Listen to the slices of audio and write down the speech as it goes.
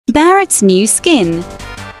Barrett's new skin.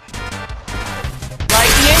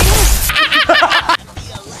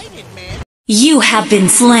 You have been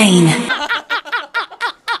slain.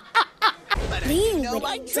 Lean with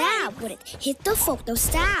it, dab with it, hit the photo,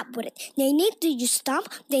 stab with it. They need to you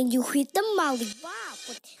stomp, then you hit the molly bob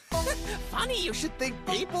with it. Funny you should think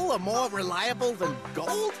people are more reliable than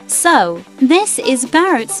gold. So, this is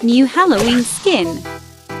Barrett's new Halloween skin.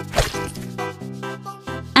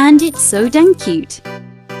 And it's so dang cute.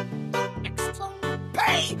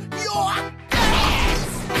 Pay your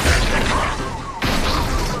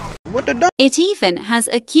What the duck? It even has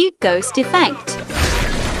a cute ghost effect.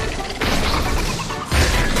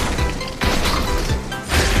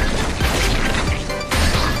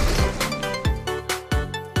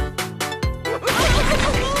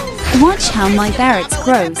 Watch how my Barrett's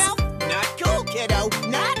grows. Not cool, kiddo.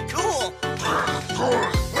 Not cool.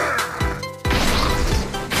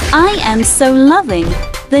 I am so loving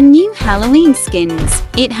the new Halloween skins.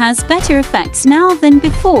 It has better effects now than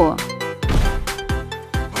before.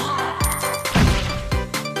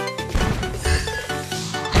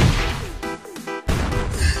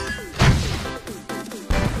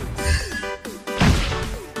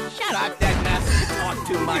 Shut up, Edna. You talk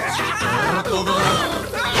too much.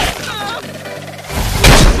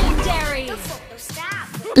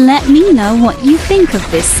 Let me know what you think of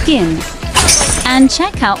this skin. And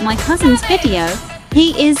check out my cousin's video.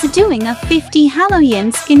 He is doing a 50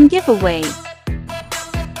 Halloween skin giveaway.